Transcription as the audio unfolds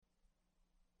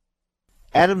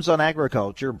Adams on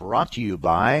Agriculture brought to you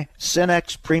by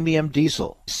Cenex Premium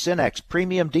Diesel. Cenex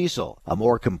Premium Diesel, a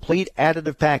more complete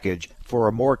additive package for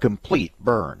a more complete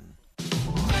burn.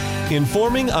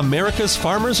 Informing America's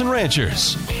farmers and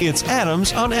ranchers, it's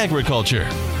Adams on Agriculture.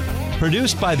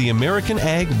 Produced by the American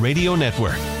Ag Radio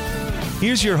Network.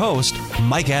 Here's your host,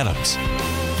 Mike Adams.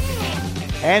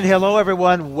 And hello,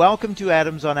 everyone. Welcome to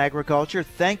Adams on Agriculture.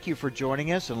 Thank you for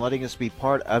joining us and letting us be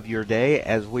part of your day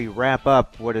as we wrap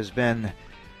up what has been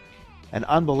an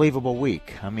unbelievable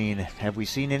week. I mean, have we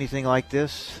seen anything like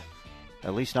this?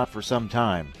 At least not for some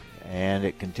time. And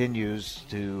it continues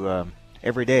to,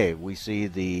 every day we see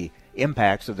the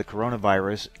impacts of the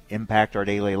coronavirus impact our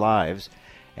daily lives.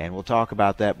 And we'll talk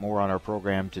about that more on our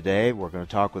program today. We're going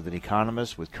to talk with an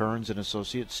economist with Kerns and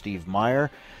Associates, Steve Meyer.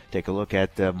 Take a look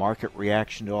at the market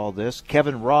reaction to all this.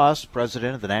 Kevin Ross,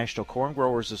 president of the National Corn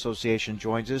Growers Association,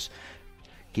 joins us,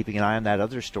 keeping an eye on that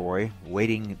other story,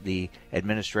 waiting the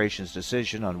administration's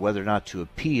decision on whether or not to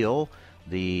appeal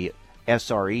the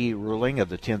SRE ruling of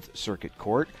the 10th Circuit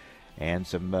Court. And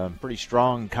some pretty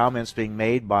strong comments being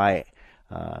made by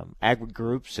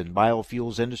agri-groups and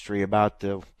biofuels industry about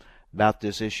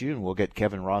this issue, and we'll get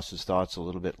Kevin Ross's thoughts a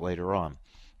little bit later on.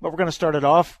 But we're going to start it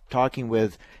off talking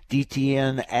with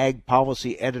DTN Ag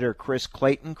Policy Editor Chris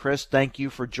Clayton. Chris, thank you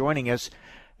for joining us.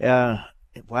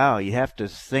 Wow, you have to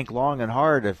think long and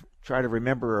hard to try to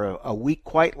remember a week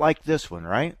quite like this one,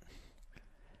 right?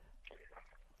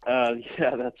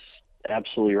 Yeah, that's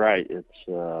absolutely right.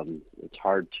 It's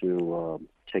hard to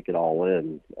take it all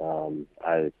in.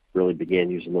 I really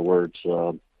began using the words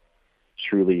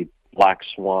truly black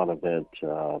swan event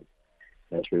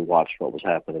as we watched what was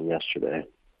happening yesterday.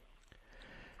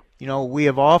 You know, we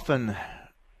have often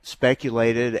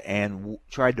speculated and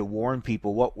tried to warn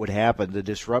people what would happen, the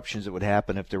disruptions that would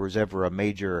happen if there was ever a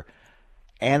major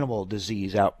animal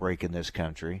disease outbreak in this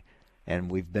country.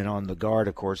 And we've been on the guard,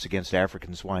 of course, against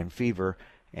African swine fever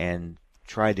and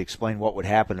tried to explain what would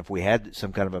happen if we had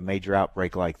some kind of a major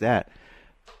outbreak like that.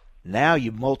 Now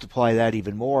you multiply that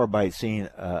even more by seeing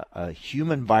a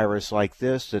human virus like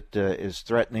this that is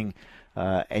threatening,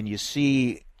 and you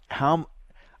see how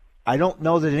I don't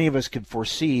know that any of us could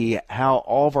foresee how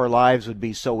all of our lives would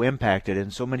be so impacted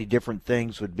and so many different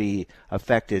things would be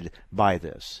affected by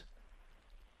this.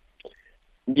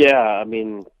 Yeah, I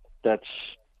mean, that's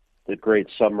the great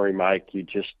summary, Mike. You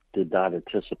just did not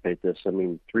anticipate this. I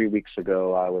mean, 3 weeks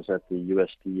ago, I was at the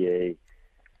USDA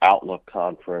Outlook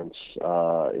conference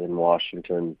in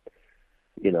Washington,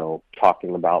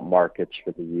 talking about markets for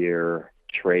the year,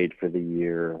 trade for the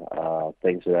year,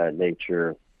 things of that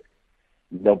nature.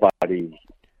 None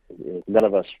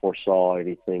of us foresaw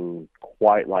anything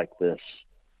quite like this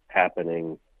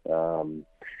happening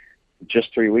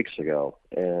just 3 weeks ago.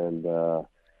 And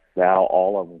now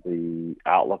all of the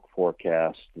Outlook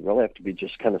forecasts really have to be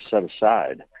just kind of set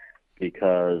aside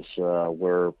because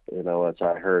we're, as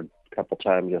I heard a couple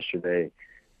times yesterday,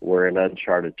 we're in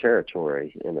uncharted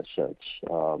territory in a sense.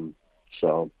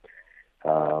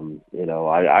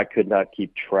 I could not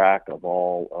keep track of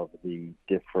all of the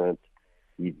different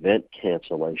event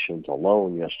cancellations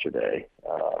alone yesterday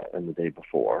and the day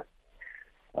before.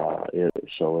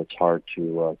 So it's hard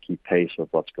to keep pace with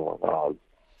what's going on.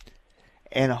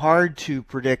 And hard to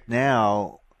predict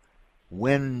now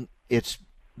when it's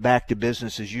back to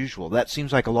business as usual. That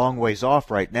seems like a long ways off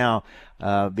right now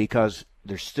because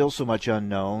there's still so much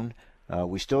unknown.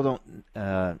 We still don't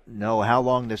know how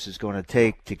long this is going to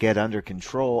take to get under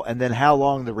control, and then how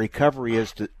long the recovery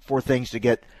is for things to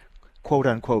get, quote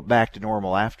unquote, back to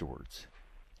normal afterwards.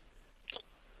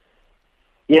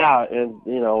 Yeah, and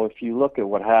if you look at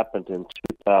what happened in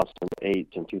 2008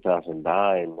 and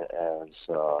 2009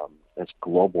 as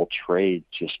global trade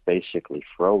just basically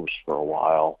froze for a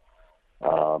while,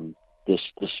 this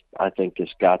I think has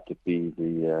got to be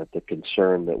the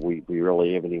concern that we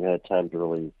really haven't even had time to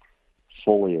really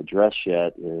fully address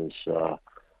yet is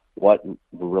what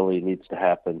really needs to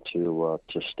happen to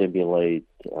stimulate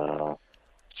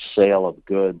sale of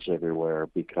goods everywhere,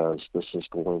 because this is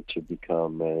going to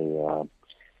become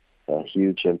a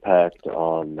huge impact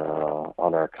on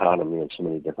our economy in so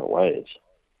many different ways.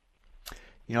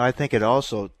 I think it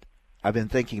also, I've been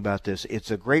thinking about this,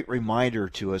 it's a great reminder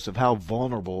to us of how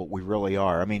vulnerable we really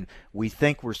are. I mean, we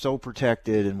think we're so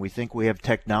protected and we think we have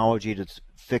technology that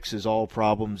fixes all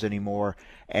problems anymore,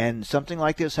 and something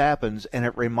like this happens and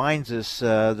it reminds us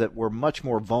that we're much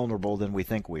more vulnerable than we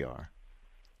think we are.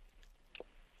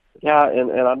 Yeah,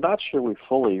 and I'm not sure we've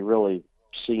fully really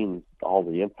seen all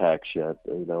the impacts yet.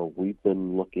 We've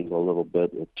been looking a little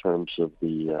bit in terms of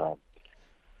the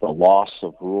loss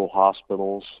of rural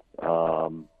hospitals.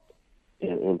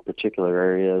 in particular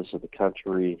areas of the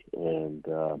country, and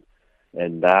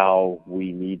now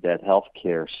we need that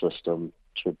healthcare system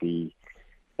to be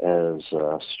as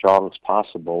strong as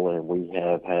possible. And we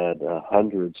have had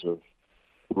hundreds of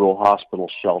rural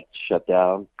hospitals shut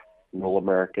down. Rural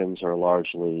Americans are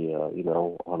largely, an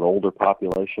older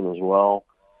population as well.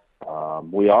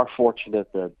 We are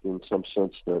fortunate that, in some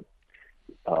sense, that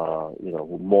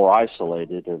we're more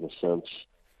isolated in a sense,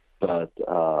 but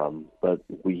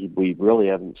we really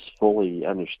haven't fully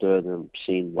understood and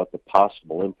seen what the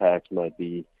possible impacts might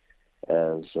be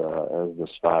as this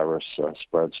virus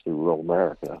spreads through rural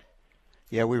America.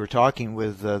 Yeah, we were talking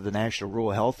with the National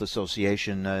Rural Health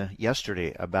Association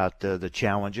yesterday about the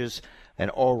challenges. An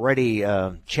already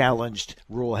challenged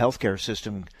rural healthcare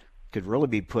system could really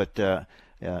be put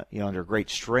under great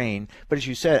strain. But as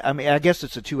you said, I mean, I guess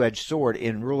it's a two-edged sword.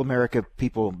 In rural America,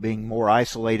 people being more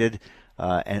isolated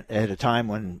and at a time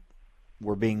when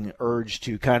we're being urged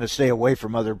to kind of stay away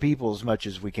from other people as much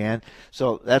as we can.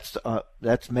 So that's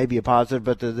maybe a positive.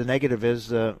 But the negative is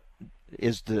the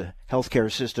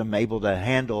healthcare system able to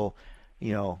handle,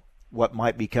 what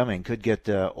might be coming, could get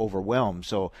overwhelmed.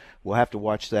 So we'll have to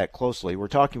watch that closely. We're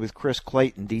talking with Chris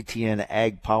Clayton, DTN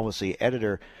Ag Policy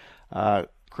Editor.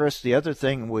 Chris, the other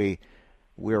thing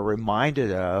we're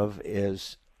reminded of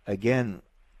is, again,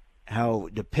 how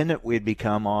dependent we'd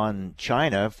become on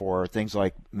China for things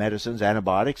like medicines,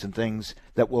 antibiotics, and things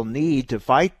that we'll need to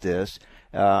fight this.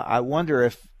 I wonder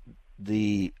if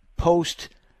the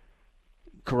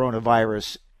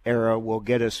post-coronavirus era will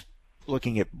get us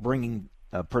looking at bringing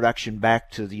production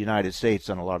back to the United States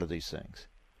on a lot of these things.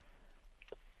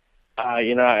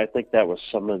 I think that was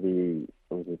some of the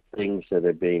things that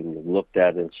are being looked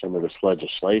at in some of this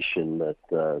legislation that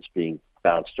is being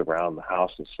bounced around the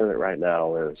House and Senate right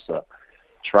now, is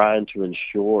trying to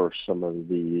ensure some of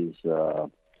these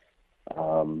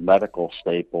medical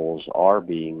staples are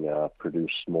being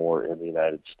produced more in the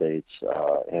United States.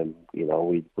 And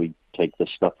we take this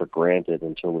stuff for granted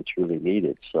until we truly need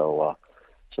it. So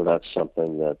that's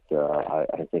something that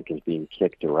I think is being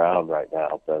kicked around right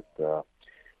now. But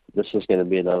this is going to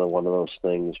be another one of those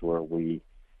things where we,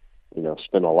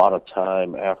 spend a lot of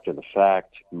time after the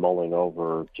fact mulling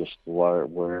over just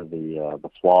where the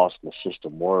flaws in the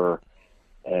system were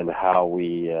and how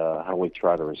we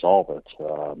try to resolve it.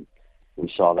 We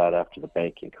saw that after the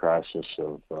banking crisis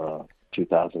of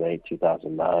 2008,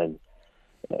 2009.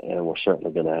 And we're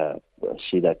certainly going to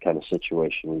see that kind of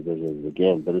situation revisited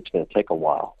again, but it's going to take a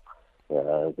while.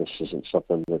 This isn't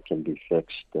something that can be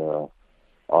fixed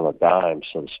on a dime,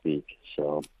 so to speak.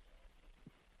 So,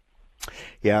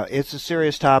 yeah, it's a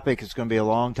serious topic. It's going to be a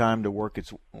long time to work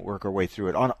our way through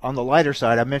it. On the lighter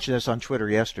side, I mentioned this on Twitter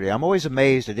yesterday. I'm always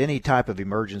amazed at any type of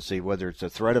emergency, whether it's a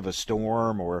threat of a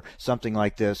storm or something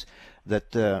like this,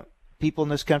 that people in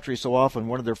this country so often,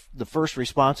 one of the first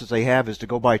responses they have is to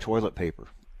go buy toilet paper.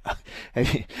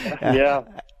 Yeah.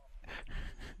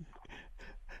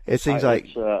 It seems like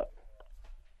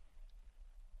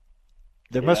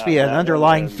there must be an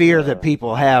underlying fear that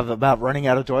people have about running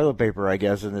out of toilet paper, I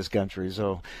guess, in this country.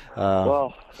 So,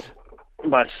 well,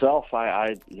 myself,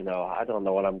 I don't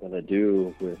know what I'm going to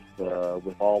do with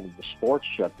all of the sports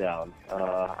shut down.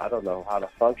 I don't know how to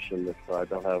function if I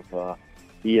don't have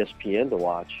ESPN to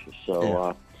watch.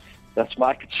 So that's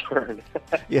my concern.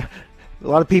 Yeah. A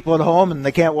lot of people at home, and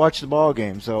they can't watch the ball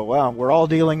game. So, wow, we're all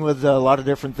dealing with a lot of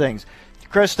different things.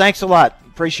 Chris, thanks a lot.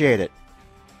 Appreciate it.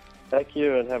 Thank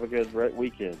you, and have a good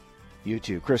weekend. You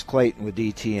too. Chris Clayton with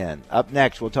DTN. Up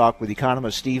next, we'll talk with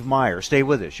economist Steve Meyer. Stay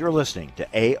with us. You're listening to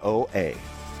AOA.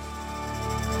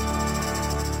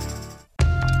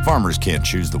 Farmers can't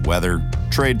choose the weather,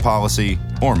 trade policy,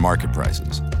 or market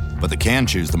prices, but they can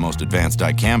choose the most advanced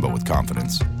dicamba with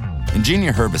confidence.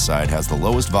 Ingenia herbicide has the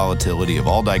lowest volatility of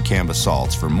all dicamba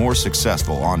salts for more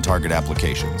successful on-target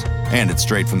applications. And it's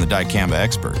straight from the dicamba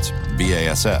experts,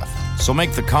 BASF. So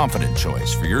make the confident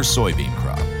choice for your soybean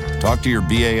crop. Talk to your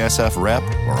BASF rep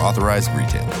or authorized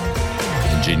retailer.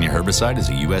 Ingenia herbicide is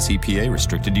a U.S. EPA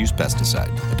restricted use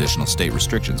pesticide. Additional state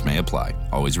restrictions may apply.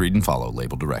 Always read and follow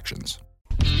label directions.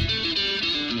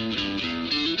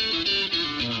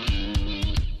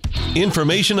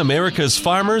 Information America's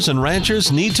farmers and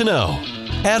ranchers need to know.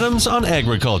 Adams on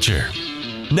Agriculture.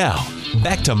 Now,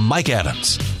 back to Mike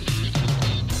Adams.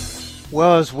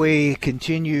 Well, as we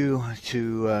continue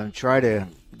to try to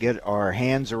get our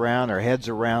heads around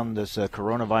this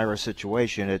coronavirus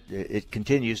situation, it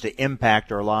continues to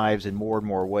impact our lives in more and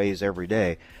more ways every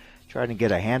day. Trying to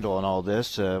get a handle on all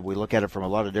this, we look at it from a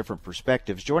lot of different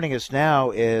perspectives. Joining us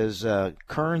now is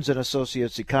Kerns and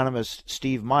Associates economist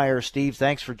Steve Meyer. Steve,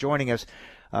 thanks for joining us.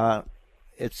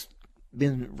 It's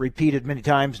been repeated many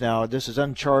times now. This is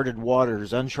uncharted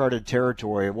waters, uncharted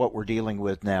territory of what we're dealing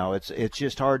with now. It's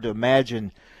just hard to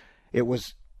imagine. It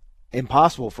was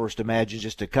impossible for us to imagine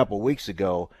just a couple of weeks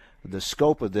ago the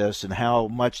scope of this and how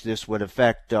much this would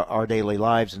affect our daily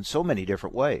lives in so many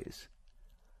different ways.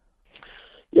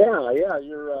 Yeah,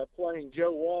 you're playing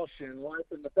Joe Walsh in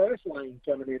Life in the Fast Lane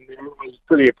coming in there was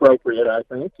pretty appropriate, I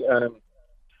think. You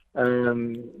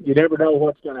never know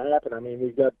what's going to happen. I mean,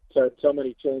 we've got so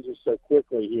many changes so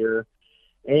quickly here,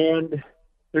 and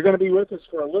they're going to be with us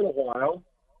for a little while.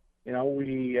 You know,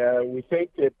 we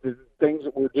think that the things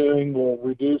that we're doing will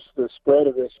reduce the spread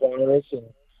of this virus, and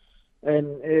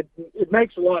it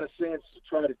makes a lot of sense to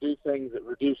try to do things that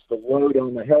reduce the load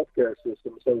on the healthcare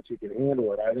system so that you can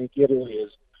handle it. I think Italy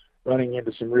is running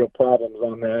into some real problems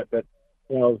on that, but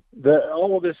you know,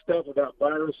 all of this stuff about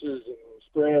viruses and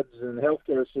spreads and the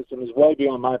healthcare system is way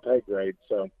beyond my pay grade,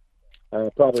 so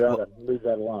probably ought to leave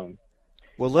that alone.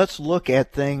 Well, let's look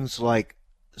at things like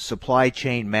supply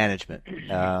chain management.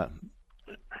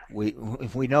 We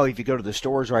know if you go to the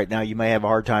stores right now, you may have a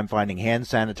hard time finding hand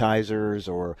sanitizers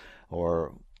or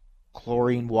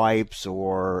chlorine wipes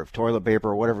or toilet paper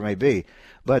or whatever it may be.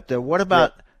 But what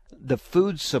about the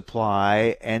food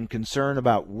supply and concern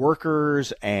about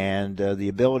workers and the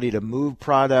ability to move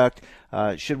product?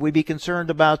 Should we be concerned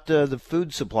about the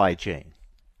food supply chain?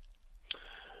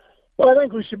 Well, I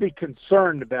think we should be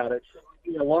concerned about it. Should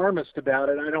we be alarmist about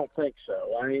it? I don't think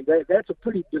so. I mean, that's a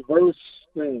pretty diverse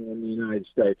thing in the United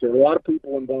States. There are a lot of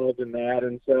people involved in that,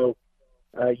 and so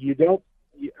I would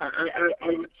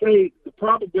say the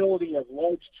probability of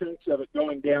large chunks of it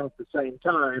going down at the same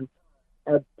time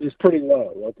is pretty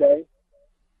low, okay?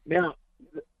 Now,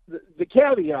 the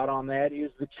caveat on that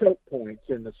is the choke points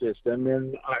in the system,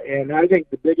 and I think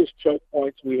the biggest choke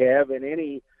points we have in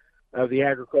any of the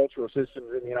agricultural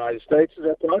systems in the United States is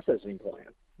our processing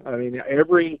plant. I mean,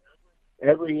 every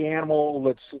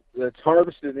animal that's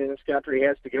harvested in this country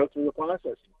has to go through a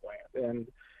processing plant,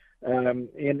 and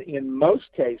in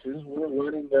most cases, we're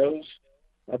running those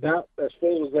about as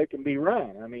full as they can be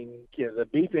run. I mean, the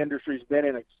beef industry's been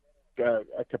in a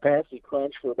capacity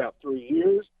crunch for about 3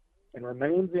 years and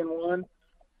remains in one.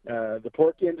 The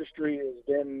pork industry has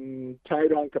been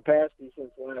tight on capacity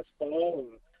since last fall,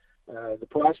 and the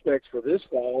prospects for this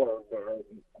fall are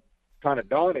kind of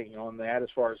daunting on that as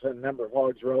far as the number of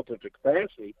hogs relative to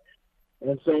capacity.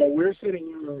 And so we're sitting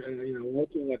here,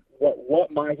 looking at what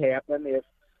might happen if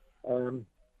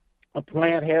a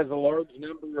plant has a large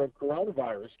number of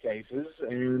coronavirus cases,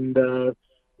 and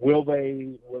will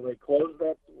they close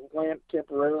that plant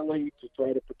temporarily to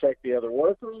try to protect the other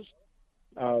workers?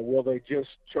 Will they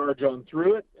just charge on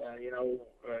through it?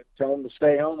 Tell them to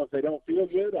stay home if they don't feel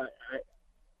good.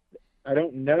 I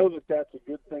don't know that that's a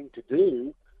good thing to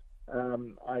do.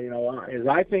 As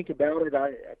I think about it,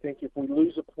 I think if we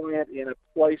lose a plant in a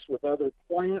place with other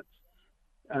plants,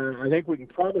 I think we can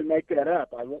probably make that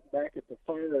up. I look back at the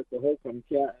fire at the Holcomb,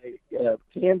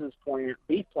 Kansas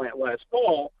beef plant last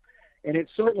fall, and it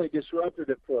certainly disrupted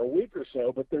it for a week or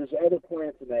so, but there's other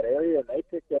plants in that area, and they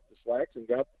picked up the slacks and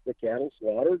got the cattle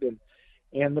slaughtered,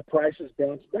 and the prices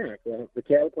bounced back. The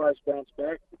cattle price bounced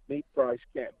back, the meat price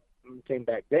came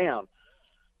back down.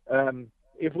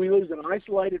 If we lose an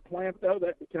isolated plant, though,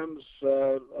 that becomes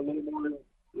a little more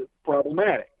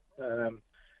problematic.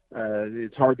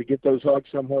 It's hard to get those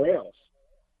hogs somewhere else.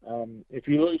 If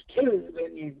you lose two,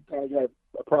 then you've kind of got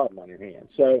a problem on your hands.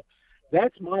 So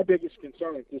that's my biggest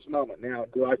concern at this moment. Now,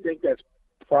 do I think that's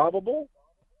probable?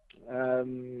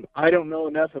 I don't know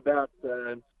enough about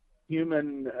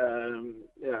human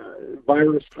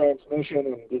virus transmission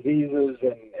and diseases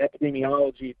and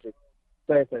epidemiology to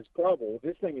say if that's probable.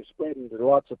 This thing is spreading to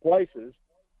lots of places,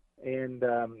 and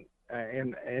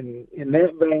in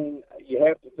that vein, you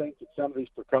have to think that some of these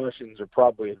precautions are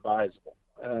probably advisable.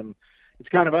 It's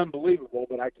kind of unbelievable,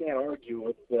 but I can't argue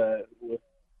with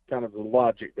kind of the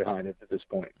logic behind it at this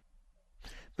point.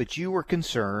 But you were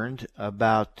concerned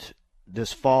about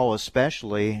this fall,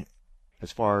 especially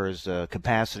as far as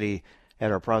capacity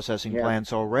at our processing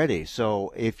plants already.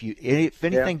 So if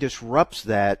anything disrupts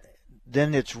that,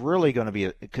 then it's really going to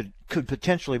be could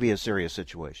potentially be a serious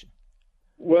situation.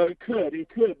 Well, it could,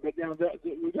 but now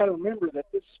we got to remember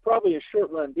that this is probably a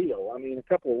short-run deal. I mean, a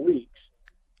couple of weeks.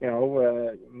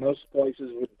 Most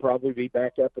places would probably be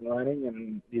back up and running,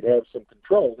 and you'd have some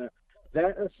control. Now,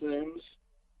 that assumes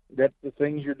that the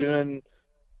things you're doing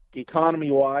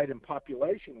economy-wide and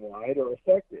population-wide are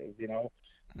effective.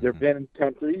 There have been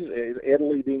countries,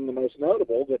 Italy being the most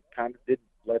notable, that kind of it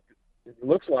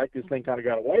looks like this thing kind of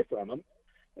got away from them,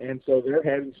 and so they're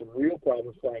having some real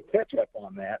problems playing catch-up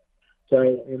on that.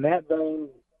 So in that vein,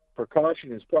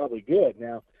 precaution is probably good.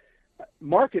 Now,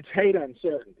 markets hate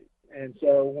uncertainty, and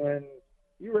so when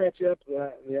you ratchet up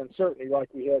the uncertainty like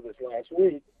we had this last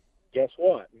week, guess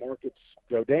what? Markets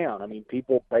go down. I mean,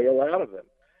 people bail out of them.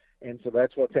 And so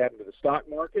that's what's happened to the stock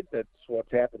market. That's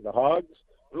what's happened to hogs.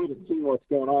 We can see what's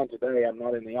going on today. I'm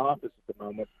not in the office at the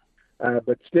moment.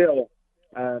 But still,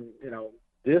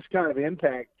 this kind of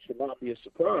impact should not be a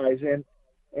surprise.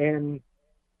 And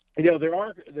there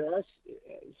are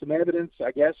some evidence,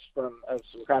 I guess, from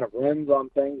some kind of runs on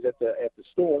things at the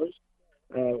stores.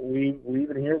 We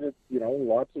even hear that,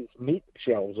 lots of meat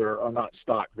shelves are not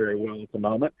stocked very well at the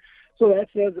moment. So that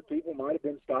says that people might have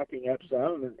been stocking up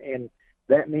some, and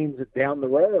that means that down the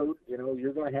road,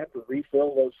 you're going to have to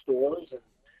refill those stores,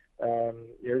 and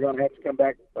you're going to have to come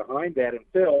back behind that and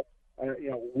fill.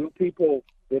 Will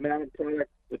the amount of product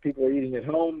that people are eating at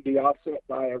home be offset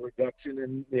by a reduction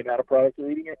in the amount of product they're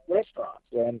eating at restaurants?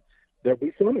 And there'll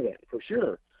be some of that for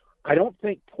sure. I don't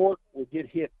think pork will get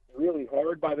hit really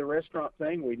hard by the restaurant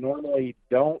thing. We normally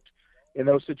don't in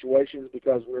those situations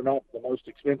because we're not the most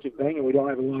expensive thing and we don't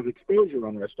have a lot of exposure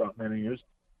on restaurant menus.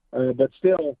 But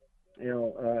still,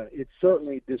 it's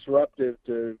certainly disruptive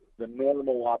to the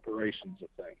normal operations of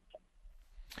things.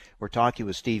 We're talking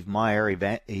with Steve Meyer,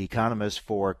 economist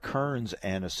for Kerns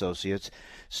and Associates.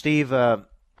 Steve,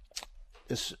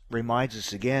 this reminds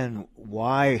us again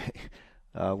why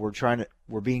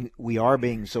we are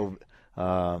being so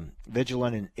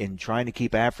vigilant in trying to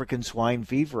keep African swine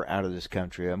fever out of this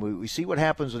country. I mean, we see what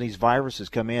happens when these viruses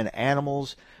come in,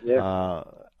 animals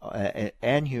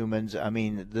and humans. I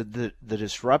mean, the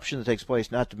disruption that takes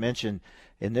place, not to mention,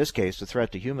 in this case, the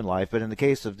threat to human life, but in the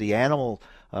case of the animal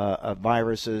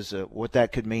viruses, what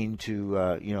that could mean to,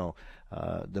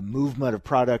 the movement of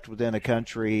product within a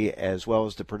country as well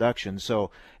as the production. So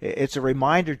it's a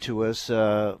reminder to us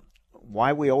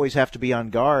why we always have to be on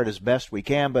guard as best we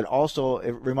can, but also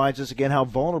it reminds us again how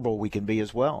vulnerable we can be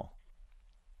as well.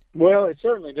 Well, it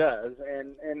certainly does,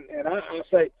 and I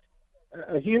say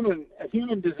a human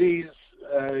disease,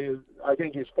 I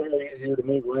think, is far easier to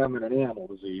move around than an animal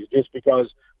disease, just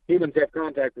because humans have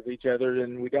contact with each other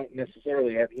and we don't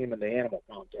necessarily have human-to-animal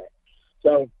contact.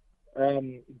 So,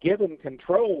 given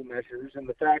control measures and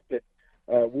the fact that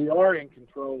we are in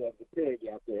control of the pig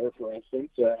out there, for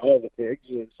instance, all the pigs,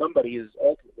 and somebody is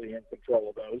ultimately in control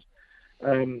of those.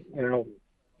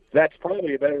 That's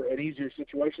probably an easier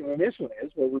situation than this one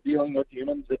is, where we're dealing with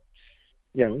humans that,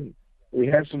 we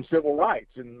have some civil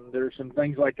rights, and there's some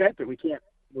things like that we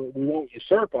won't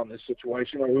usurp on this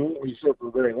situation, or we won't usurp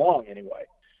for very long anyway.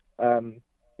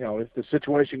 If the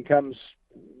situation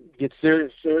gets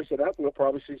serious enough, we'll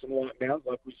probably see some lockdowns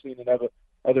like we've seen in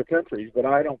other countries, but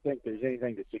I don't think there's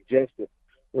anything to suggest that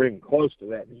we're even close to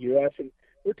that in the U.S. And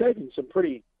we're taking some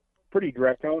pretty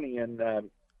draconian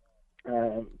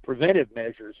preventive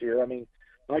measures here. I mean,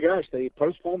 my gosh, they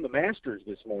postponed the Masters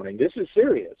this morning. This is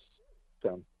serious.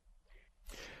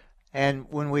 And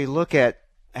when we look at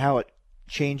how it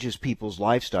changes people's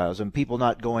lifestyles and people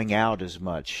not going out as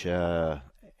much,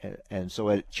 and so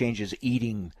it changes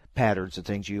eating patterns and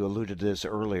things, you alluded to this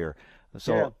earlier.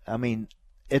 So, yeah. I mean,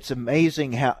 it's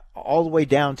amazing how all the way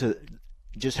down to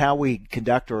just how we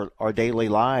conduct our daily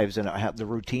lives and how the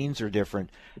routines are different.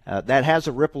 That has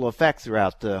a ripple effect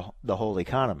throughout the whole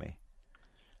economy.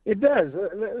 It does.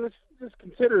 Let's just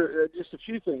consider just a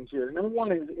few things here. Number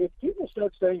one is if people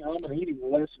start staying home and eating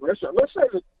less in restaurants, let's say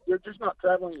that they're just not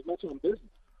traveling as much on business.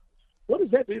 What does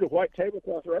that do to white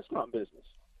tablecloth restaurant business?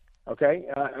 Okay,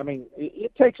 I mean,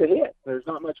 it takes a hit. There's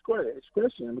not much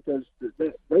question because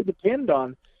they depend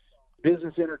on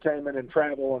business entertainment and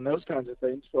travel and those kinds of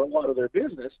things for a lot of their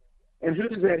business. And who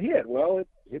does that hit? Well,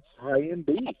 it's high-end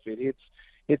beef.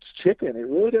 It's chicken. It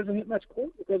really doesn't hit much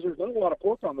pork because there's not a lot of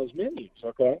pork on those menus,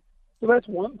 okay? So that's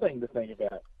one thing to think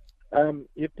about.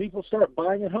 If people start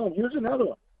buying at home, here's another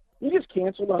one. We just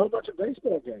canceled a whole bunch of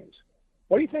baseball games.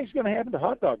 What do you think is going to happen to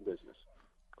hot dog business?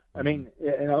 I mean,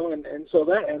 and so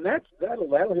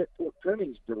that'll hit pork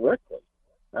trimmings directly,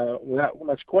 without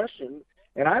much question.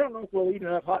 And I don't know if we'll eat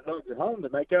enough hot dogs at home to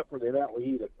make up for the amount we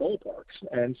eat at ballparks.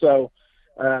 And so,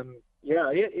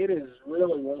 it is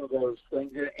really one of those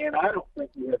things. And I don't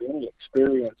think we have any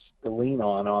experience to lean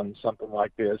on something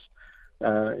like this,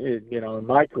 in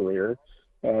my career,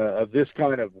 of this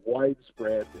kind of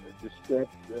widespread, this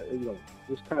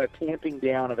kind of tamping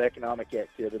down of economic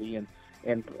activity and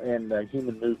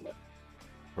human movement.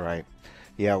 Right.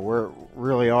 Yeah, we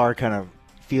really are kind of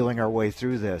feeling our way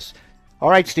through this. All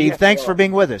right, Steve, thanks for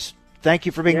being with us. Thank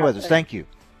you for being with us. Thank you.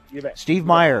 You bet. Steve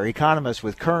Meyer, economist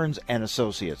with Kerns and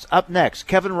Associates. Up next,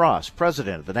 Kevin Ross,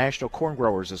 president of the National Corn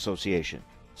Growers Association.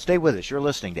 Stay with us. You're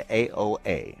listening to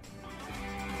AOA.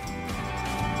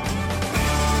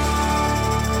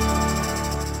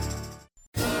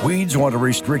 Weeds want to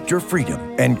restrict your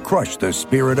freedom and crush the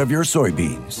spirit of your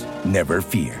soybeans. Never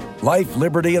fear. Life,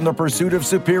 liberty, and the pursuit of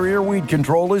superior weed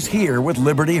control is here with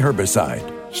Liberty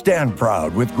Herbicide. Stand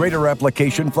proud with greater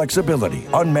application flexibility,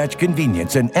 unmatched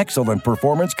convenience, and excellent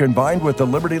performance combined with the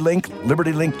LibertyLink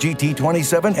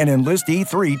GT27, and Enlist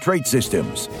E3 trait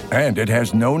systems. And it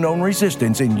has no known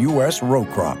resistance in U.S. row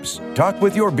crops. Talk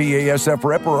with your BASF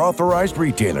rep or authorized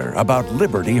retailer about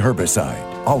Liberty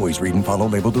Herbicide. Always read and follow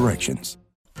label directions.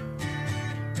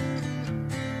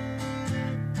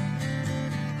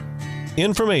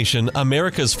 Information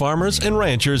America's farmers and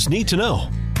ranchers need to know.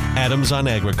 Adams on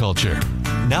Agriculture.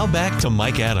 Now back to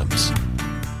Mike Adams.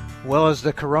 Well, as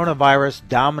the coronavirus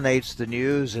dominates the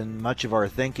news and much of our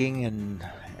thinking and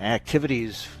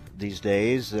activities these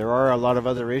days, there are a lot of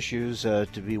other issues to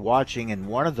be watching, and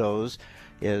one of those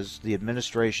is the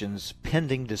administration's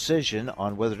pending decision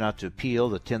on whether or not to appeal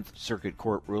the 10th Circuit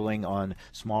Court ruling on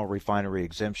small refinery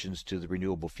exemptions to the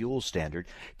renewable fuel standard.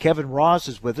 Kevin Ross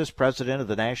is with us, president of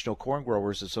the National Corn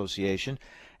Growers Association,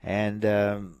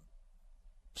 and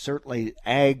certainly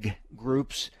ag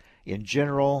groups in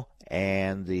general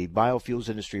and the biofuels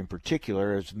industry in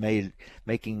particular is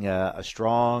making a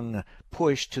strong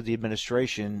push to the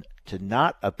administration to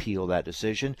not appeal that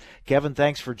decision. Kevin,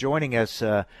 thanks for joining us.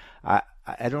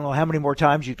 I don't know how many more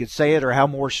times you could say it or how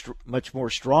much more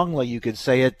strongly you could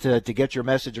say it to get your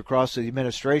message across to the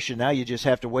administration. Now you just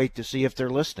have to wait to see if they're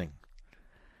listening.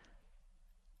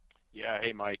 Yeah,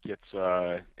 hey Mike, it's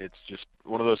just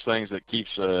one of those things that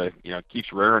keeps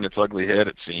rearing its ugly head,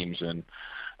 it seems, and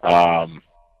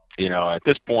at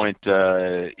this point,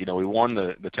 we won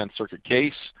the 10th Circuit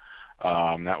case.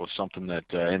 That was something that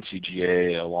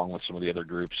NCGA, along with some of the other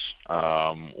groups,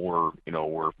 were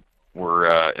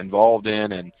involved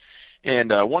in,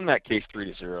 and won that case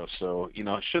 3-0. So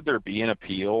should there be an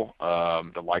appeal,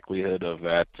 the likelihood of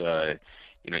that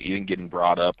even getting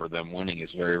brought up or them winning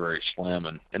is very, very slim,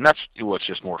 and that's what's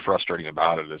just more frustrating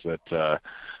about it, is that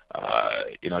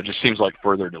it just seems like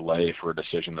further delay for a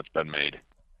decision that's been made.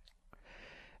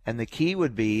 And the key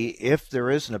would be, if there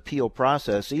is an appeal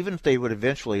process, even if they would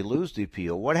eventually lose the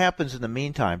appeal, what happens in the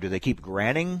meantime? Do they keep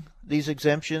granting these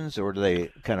exemptions, or do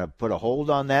they kind of put a hold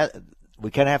on that?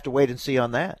 We kind of have to wait and see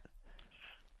on that.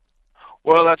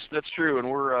 Well, that's true,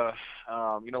 and we're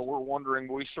wondering.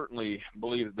 We certainly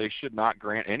believe that they should not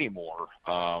grant any more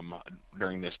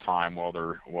during this time while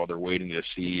they're waiting to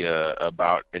see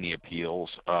about any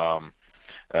appeals.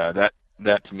 That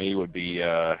to me would be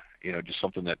just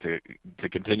something that to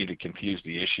continue to confuse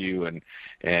the issue,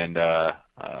 and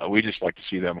we just like to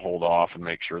see them hold off and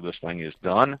make sure this thing is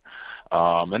done,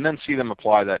 and then see them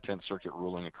apply that 10th Circuit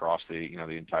ruling across the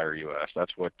entire U.S.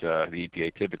 That's what the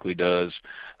EPA typically does.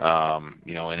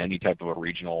 In any type of a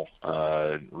regional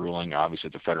ruling, obviously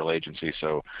it's a federal agency,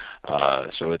 so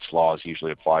its laws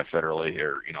usually apply federally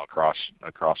or across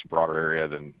a broader area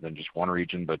than just one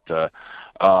region. But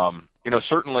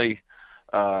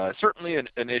certainly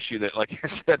an issue that, like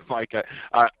I said, Mike,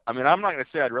 I mean, I'm not going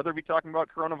to say I'd rather be talking about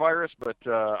coronavirus, but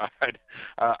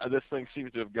this thing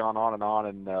seems to have gone on,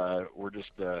 and we're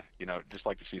just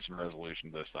like to see some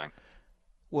resolution to this thing.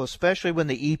 Well, especially when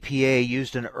the EPA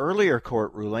used an earlier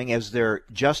court ruling as their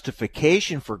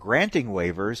justification for granting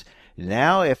waivers.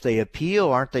 Now, if they appeal,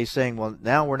 aren't they saying, well,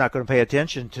 now we're not going to pay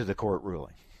attention to the court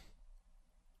ruling?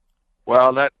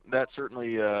 Well, that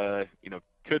certainly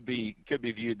could be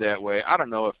viewed that way. I don't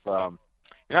know if I'm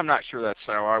not sure that's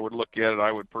how I would look at it.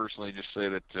 I would personally just say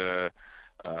that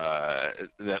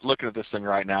that looking at this thing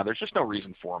right now, there's just no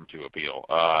reason for them to appeal.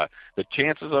 The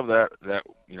chances of that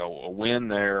a win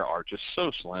there are just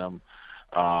so slim.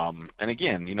 And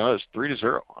again, it's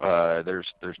 3-0.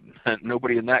 There's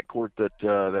nobody in that court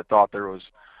that thought there was.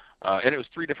 And it was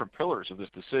three different pillars of this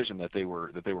decision that they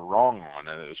were wrong on,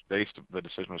 and the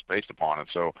decision was based upon it.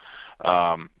 So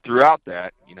throughout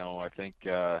that, I think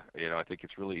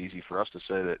it's really easy for us to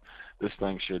say that this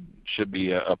thing should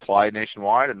be applied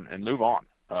nationwide and move on.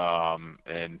 I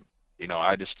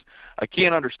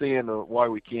can't understand why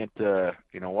we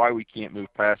can't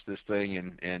move past this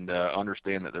thing and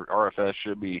understand that the RFS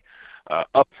should be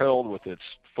upheld with its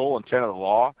full intent of the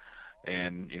law.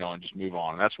 And just move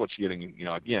on. And that's what's getting,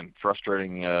 again,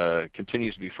 frustrating.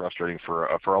 Continues to be frustrating for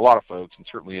a lot of folks, and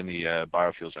certainly in the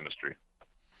biofuels industry.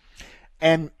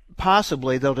 And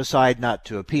possibly they'll decide not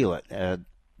to appeal it.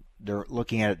 They're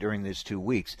looking at it during these 2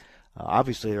 weeks.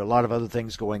 Obviously, there are a lot of other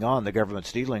things going on the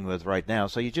government's dealing with right now.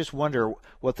 So you just wonder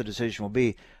what the decision will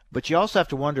be. But you also have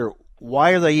to wonder,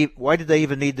 why did they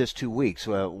even need this 2 weeks?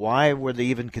 Why were they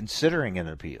even considering an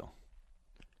appeal?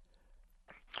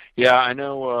 Yeah, I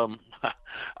know.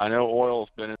 I know oil's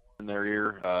been in their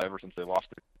ear ever since they lost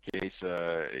case,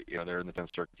 they're in the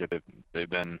 10th Circuit. They've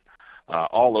been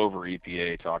all over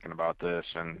EPA talking about this,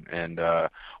 and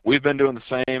we've been doing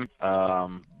the same.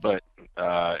 But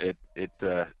it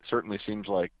certainly seems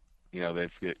like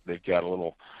they've got a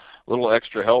little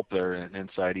extra help there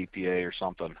inside EPA or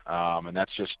something, and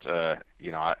that's just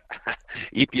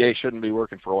EPA shouldn't be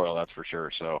working for oil, that's for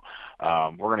sure. So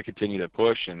we're going to continue to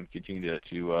push and continue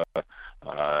to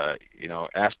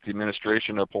ask the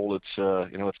administration to uphold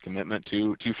its commitment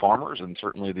to farmers, and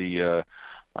certainly the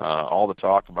all the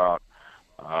talk about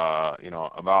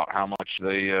about how much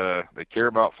they care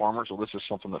about farmers. Well, this is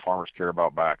something that farmers care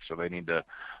about back, so they need to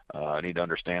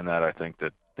understand that. I think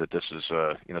that this is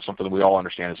something that we all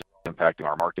understand is impacting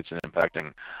our markets and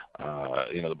impacting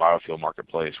the biofuel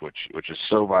marketplace, which is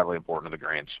so vitally important to the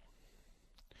grains.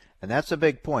 And that's a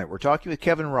big point. We're talking with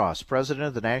Kevin Ross, president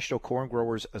of the National Corn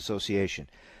Growers Association.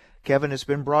 Kevin, it's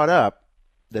been brought up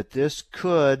that this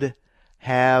could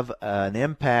have an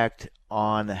impact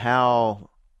on how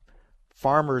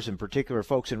farmers, in particular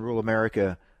folks in rural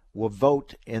America, will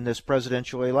vote in this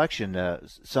presidential election,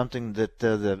 something that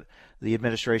the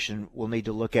administration will need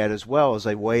to look at as well as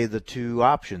they weigh the two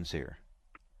options here.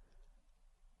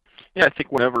 Yeah, I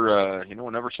think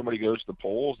whenever somebody goes to the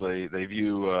polls, they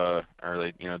view or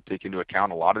they take into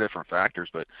account a lot of different factors.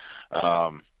 But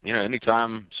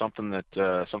anytime something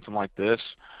like this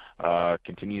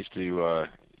continues to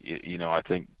I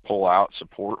think pull out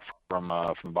support from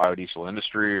the biodiesel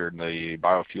industry or the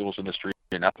biofuels industry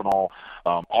and ethanol,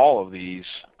 all of these,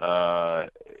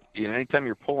 anytime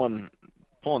you're pulling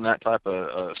that type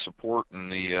of support and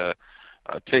the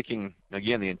taking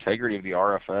again the integrity of the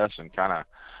RFS and kind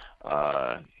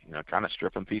of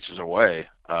stripping pieces away.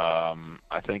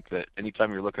 I think that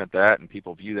anytime you're looking at that and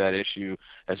people view that issue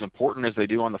as important as they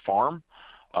do on the farm,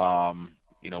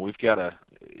 we've got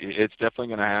it's definitely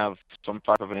going to have some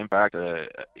type of an impact. I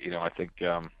think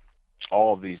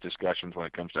all of these discussions when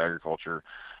it comes to agriculture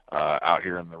out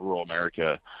here in the rural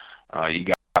America, you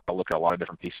got to look at a lot of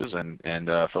different pieces, and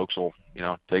folks will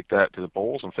take that to the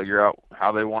polls and figure out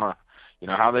how they want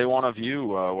to view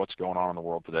what's going on in the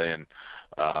world today. And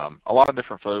a lot of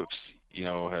different folks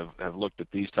have looked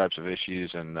at these types of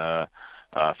issues, and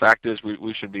fact is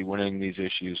we should be winning these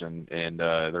issues, and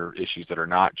they're issues that are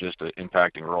not just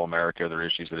impacting rural America. They're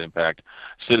issues that impact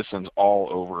citizens all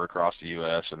over across the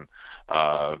U.S. And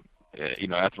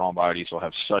ethanol and biodiesel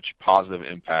have such positive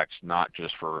impacts, not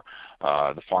just for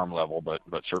the farm level, but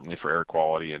certainly for air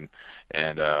quality and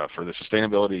for the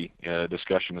sustainability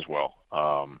discussion as well.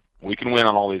 We can win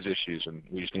on all these issues, and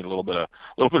we just need a little bit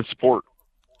of support.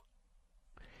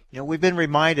 We've been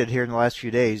reminded here in the last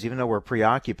few days, even though we're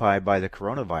preoccupied by the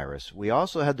coronavirus, we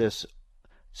also had this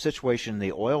situation in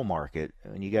the oil market,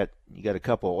 and you got a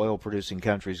couple oil producing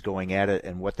countries going at it,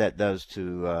 and what that does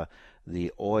to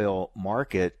the oil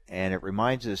market, and it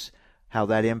reminds us how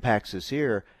that impacts us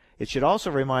here. It should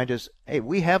also remind us, hey,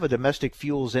 we have a domestic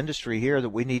fuels industry here that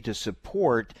we need to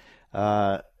support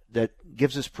that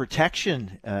gives us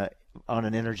protection on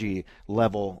an energy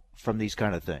level from these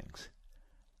kind of things.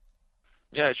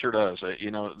 Yeah, it sure does.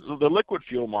 The liquid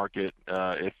fuel market,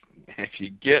 if you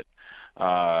get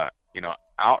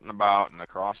out and about and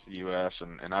across the U.S.,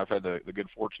 and I've had the good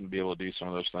fortune to be able to do some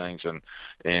of those things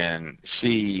and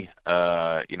see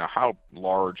how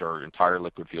large our entire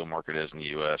liquid fuel market is in the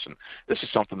U.S. And this is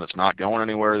something that's not going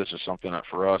anywhere. This is something that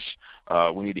for us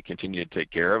we need to continue to take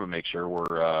care of and make sure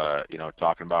we're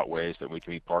talking about ways that we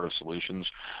can be part of solutions.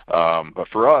 But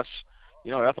for us,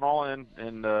 ethanol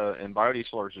and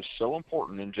biodiesel are just so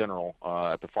important in general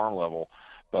at the farm level.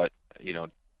 But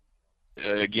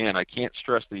again, I can't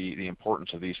stress the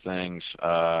importance of these things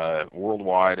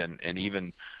worldwide and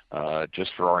even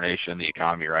just for our nation, the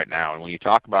economy right now. And when you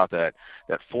talk about that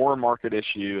foreign market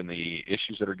issue and the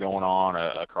issues that are going on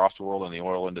across the world in the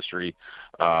oil industry,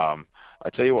 I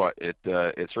tell you what, it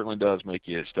certainly does make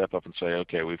you step up and say,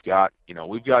 okay, we've got the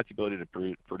ability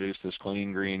to produce this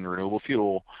clean, green, renewable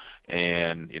fuel,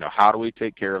 and how do we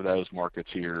take care of those markets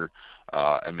here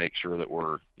and make sure that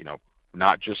we're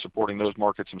not just supporting those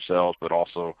markets themselves, but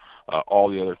also all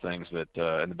the other things that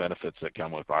and the benefits that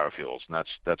come with biofuels. And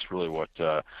that's really what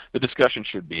the discussion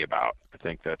should be about. I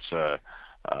think that's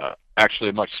actually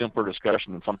a much simpler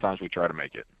discussion than sometimes we try to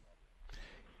make it.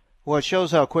 Well, it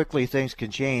shows how quickly things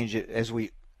can change. As we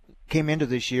came into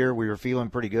this year, we were feeling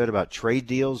pretty good about trade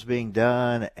deals being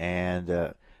done, and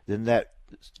then that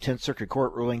 10th Circuit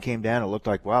Court ruling came down. It looked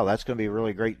like, wow, that's going to be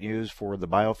really great news for the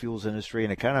biofuels industry,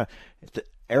 and it kind of the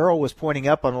arrow was pointing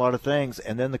up on a lot of things,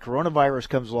 and then the coronavirus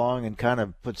comes along and kind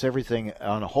of puts everything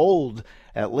on hold,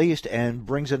 at least, and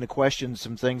brings into question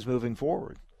some things moving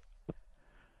forward.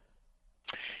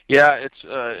 Yeah,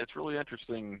 it's really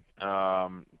interesting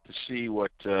to see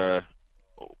what this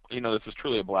is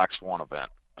truly a black swan event,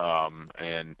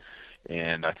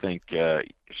 and I think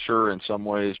sure in some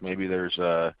ways maybe there's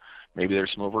some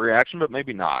overreaction, but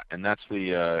maybe not, and that's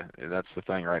the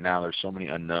thing right now. There's so many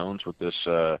unknowns with this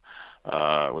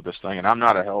thing, and I'm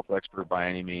not a health expert by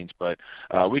any means, but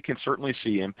we can certainly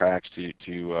see impacts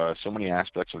to so many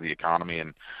aspects of the economy,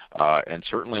 and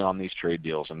certainly on these trade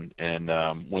deals. And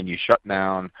when you shut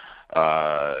down,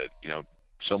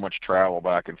 so much travel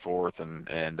back and forth,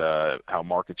 and how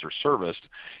markets are serviced,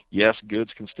 yes,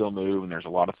 goods can still move, and there's a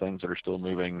lot of things that are still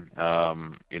moving,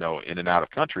 in and out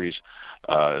of countries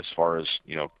as far as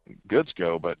goods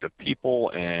go. But the people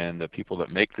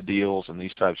that make the deals and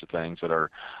these types of things that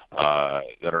are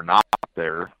not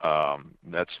there,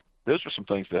 those are some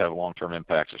things that have long-term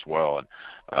impacts as well.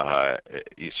 And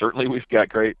certainly we've got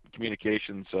great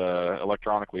communications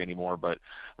electronically anymore, but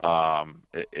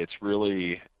it's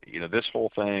really, this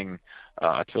whole thing,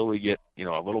 until we get,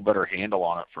 a little better handle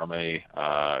on it from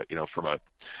a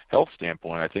health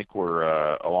standpoint, I think we're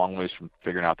a long ways from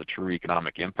figuring out the true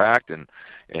economic impact, and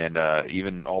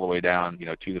even all the way down,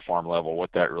 to the farm level,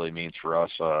 what that really means for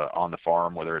us on the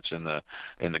farm, whether it's in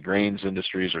the grains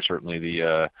industries or certainly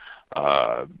the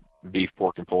beef,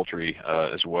 pork, and poultry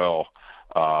as well,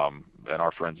 and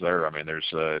our friends there. I mean,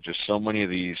 there's just so many of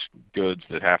these goods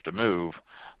that have to move.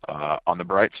 On the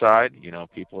bright side,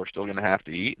 people are still going to have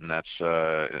to eat, and that's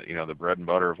the bread and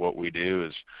butter of what we do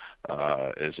is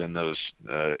in those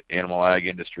animal ag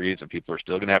industries, and people are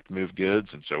still going to have to move goods.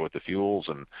 And so with the fuels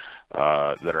and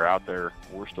that are out there,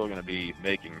 we're still going to be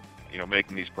making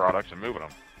these products and moving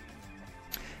them.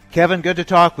 Kevin, good to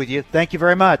talk with you. Thank you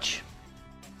very much.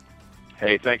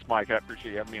 Hey, thanks, Mike. I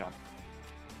appreciate you having me on.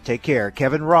 Take care.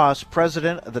 Kevin Ross,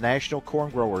 president of the National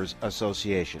Corn Growers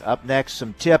Association. Up next,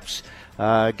 some tips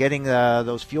getting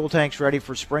those fuel tanks ready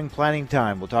for spring planting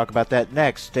time. We'll talk about that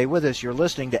next. Stay with us. You're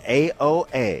listening to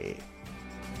AOA.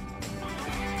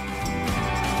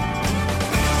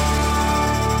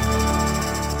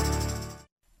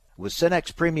 With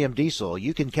Cenex Premium Diesel,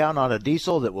 you can count on a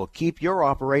diesel that will keep your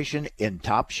operation in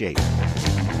top shape.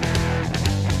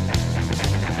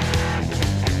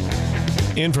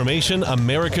 Information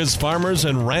America's farmers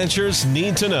and ranchers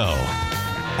need to know.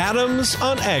 Adams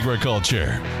on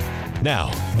Agriculture.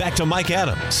 Now, back to Mike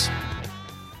Adams.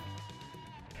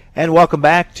 And welcome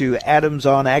back to Adams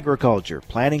on Agriculture.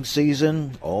 Planting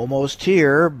season almost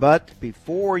here, but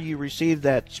before you receive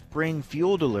that spring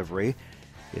fuel delivery,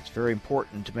 it's very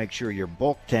important to make sure your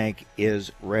bulk tank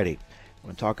is ready. I'm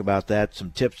going to talk about that,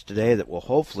 some tips today that will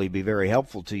hopefully be very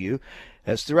helpful to you.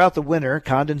 As throughout the winter,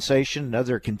 condensation and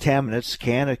other contaminants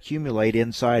can accumulate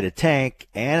inside a tank,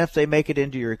 and if they make it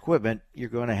into your equipment, you're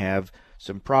going to have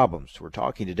some problems. We're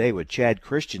talking today with Chad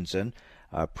Christensen,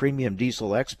 a premium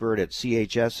diesel expert at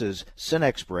CHS's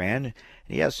Cenex brand.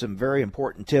 He has some very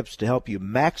important tips to help you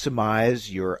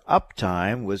maximize your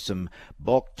uptime with some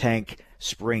bulk tank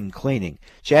spring cleaning.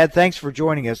 Chad, thanks for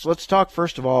joining us. Let's talk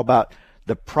first of all about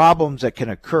the problems that can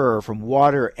occur from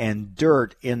water and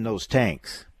dirt in those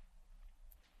tanks.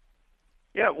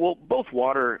 Yeah, well, both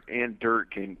water and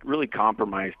dirt can really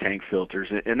compromise tank filters,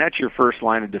 and that's your first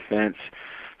line of defense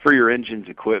for your engine's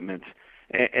equipment.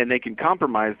 And they can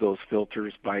compromise those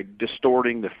filters by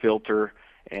distorting the filter,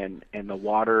 and the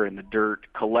water and the dirt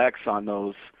collects on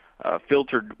those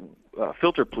filter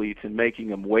pleats and making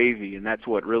them wavy, and that's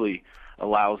what really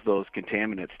allows those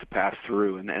contaminants to pass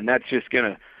through. And that's just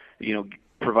going to,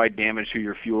 provide damage to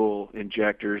your fuel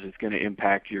injectors. It's going to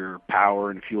impact your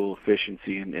power and fuel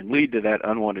efficiency and lead to that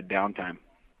unwanted downtime.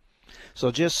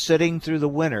 So just sitting through the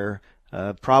winter,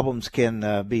 problems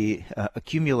can be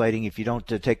accumulating if you don't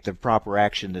take the proper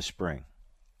action this spring.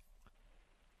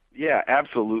 Yeah,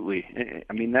 absolutely.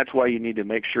 I mean, that's why you need to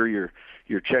make sure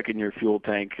you're checking your fuel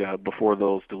tank before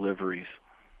those deliveries.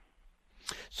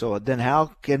 So then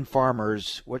how can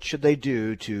farmers, what should they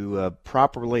do to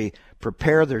properly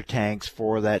prepare their tanks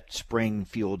for that spring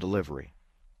fuel delivery?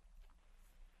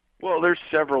 Well, there's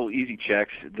several easy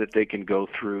checks that they can go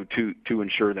through to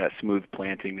ensure that smooth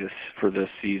planting for this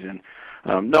season.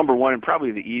 Number one, and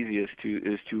probably the easiest,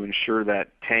 is to ensure that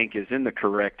tank is in the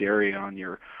correct area on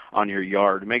your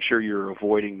yard. Make sure you're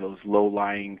avoiding those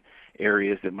low-lying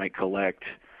areas that might collect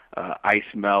ice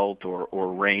melt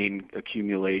or rain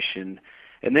accumulation.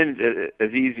 And then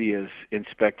as easy as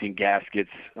inspecting gaskets,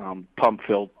 pump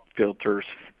filters,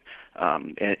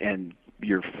 and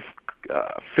your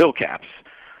fill caps.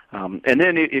 And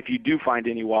then if you do find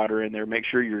any water in there, make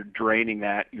sure you're draining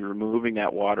that, you're removing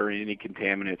that water and any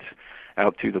contaminants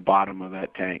out to the bottom of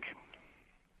that tank.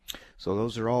 So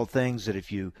those are all things that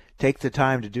if you take the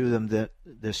time to do them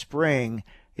this spring,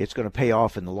 it's going to pay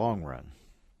off in the long run.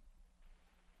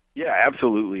 Yeah,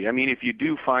 absolutely. I mean, if you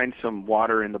do find some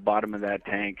water in the bottom of that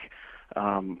tank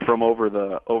from over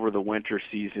the winter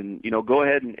season, go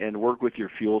ahead and work with your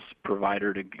fuel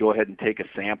provider to go ahead and take a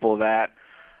sample of that.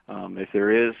 If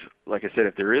there is, like I said,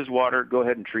 if there is water, go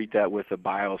ahead and treat that with a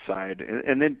biocide.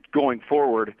 And then going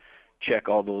forward, check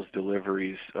all those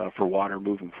deliveries for water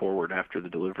moving forward after the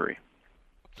delivery.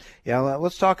 Yeah,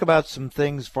 let's talk about some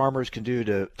things farmers can do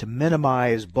to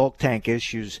minimize bulk tank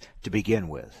issues to begin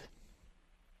with.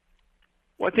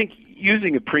 Well, I think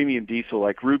using a premium diesel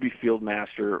like Ruby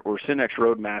Fieldmaster or Cenex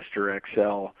Roadmaster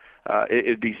XL,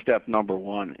 it'd be step number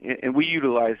one. And we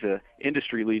utilize a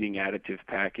industry-leading additive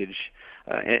package,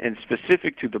 and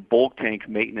specific to the bulk tank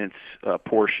maintenance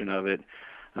portion of it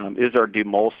is our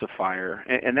demulsifier,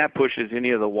 and that pushes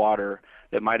any of the water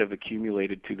that might have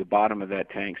accumulated to the bottom of that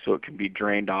tank so it can be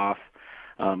drained off.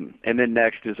 And then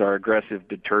next is our aggressive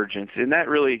detergents, and that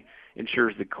really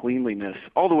ensures the cleanliness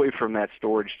all the way from that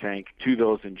storage tank to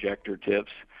those injector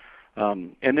tips.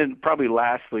 And then probably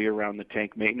lastly around the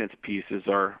tank maintenance piece is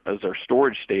our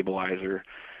storage stabilizer,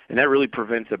 and that really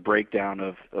prevents a breakdown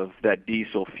of that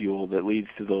diesel fuel that leads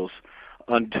to those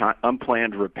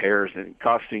unplanned repairs and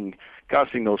costing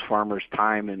those farmers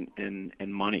time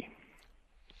and money.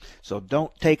 So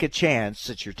don't take a chance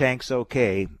that your tank's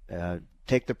okay.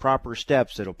 Take the proper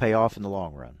steps that'll pay off in the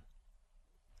long run.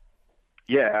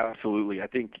 Yeah, absolutely. I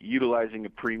think utilizing a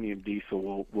premium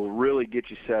diesel will really get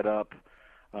you set up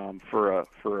for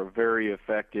a very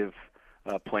effective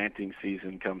planting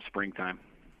season come springtime.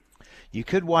 You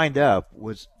could wind up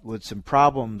with some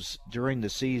problems during the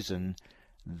season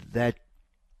that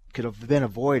could have been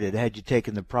avoided had you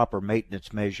taken the proper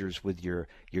maintenance measures with your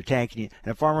tank. And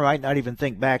a farmer might not even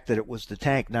think back that it was the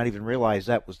tank, not even realize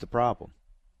that was the problem.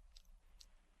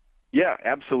 Yeah,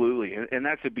 absolutely. And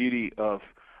that's the beauty of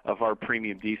our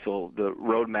premium diesel, the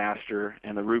Roadmaster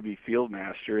and the Ruby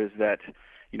Fieldmaster, is that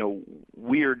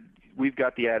we've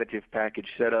got the additive package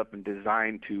set up and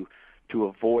designed to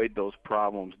avoid those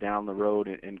problems down the road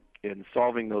and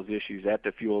solving those issues at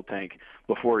the fuel tank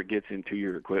before it gets into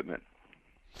your equipment.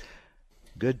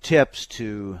 Good tips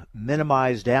to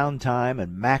minimize downtime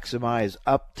and maximize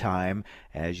uptime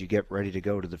as you get ready to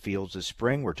go to the fields this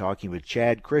spring. We're talking with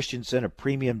Chad Christensen, a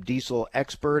premium diesel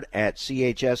expert at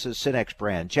CHS's Cenex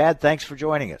brand. Chad, thanks for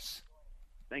joining us.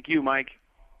 Thank you, Mike.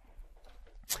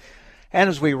 And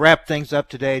as we wrap things up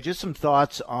today, just some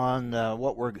thoughts on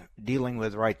what we're dealing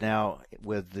with right now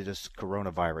with this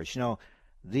coronavirus.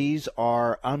 These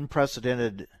are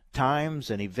unprecedented times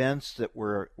and events that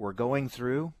we're going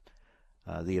through.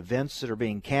 The events that are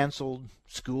being canceled,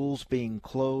 schools being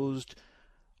closed,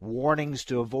 warnings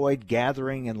to avoid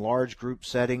gathering in large group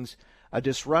settings, a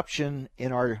disruption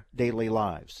in our daily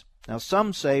lives. Now,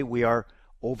 some say we are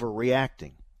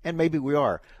overreacting, and maybe we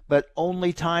are, but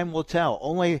only time will tell.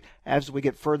 Only as we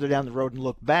get further down the road and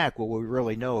look back will we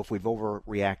really know if we've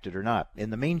overreacted or not.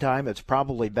 In the meantime, it's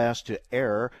probably best to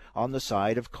err on the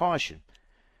side of caution.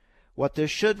 What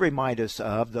this should remind us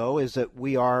of, though, is that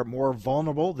we are more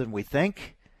vulnerable than we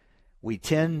think. We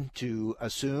tend to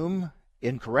assume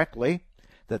incorrectly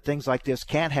that things like this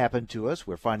can't happen to us.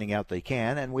 We're finding out they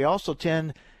can. And we also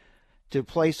tend to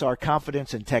place our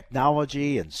confidence in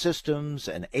technology and systems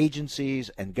and agencies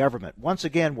and government. Once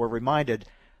again, we're reminded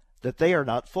that they are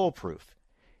not foolproof.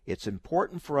 It's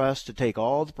important for us to take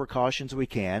all the precautions we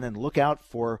can and look out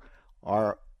for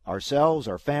ourselves,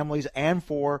 our families, and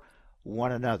for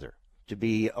one another, to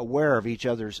be aware of each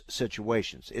other's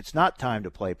situations. It's not time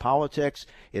to play politics.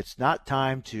 It's not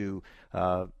time to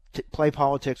play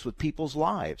politics with people's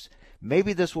lives.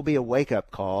 Maybe this will be a wake-up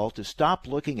call to stop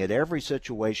looking at every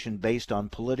situation based on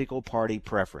political party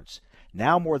preference.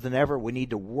 Now more than ever, we need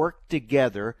to work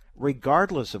together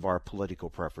regardless of our political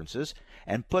preferences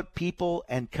and put people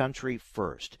and country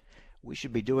first. We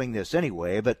should be doing this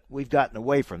anyway, but we've gotten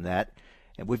away from that,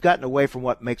 and we've gotten away from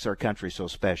what makes our country so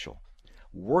special.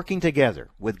 Working together,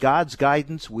 with God's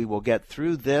guidance, we will get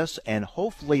through this and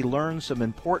hopefully learn some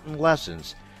important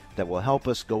lessons that will help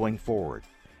us going forward,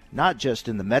 not just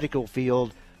in the medical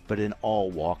field, but in all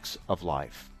walks of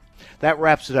life. That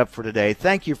wraps it up for today.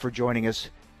 Thank you for joining us.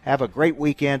 Have a great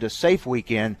weekend, a safe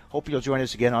weekend. Hope you'll join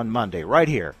us again on Monday, right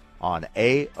here on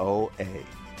AOA.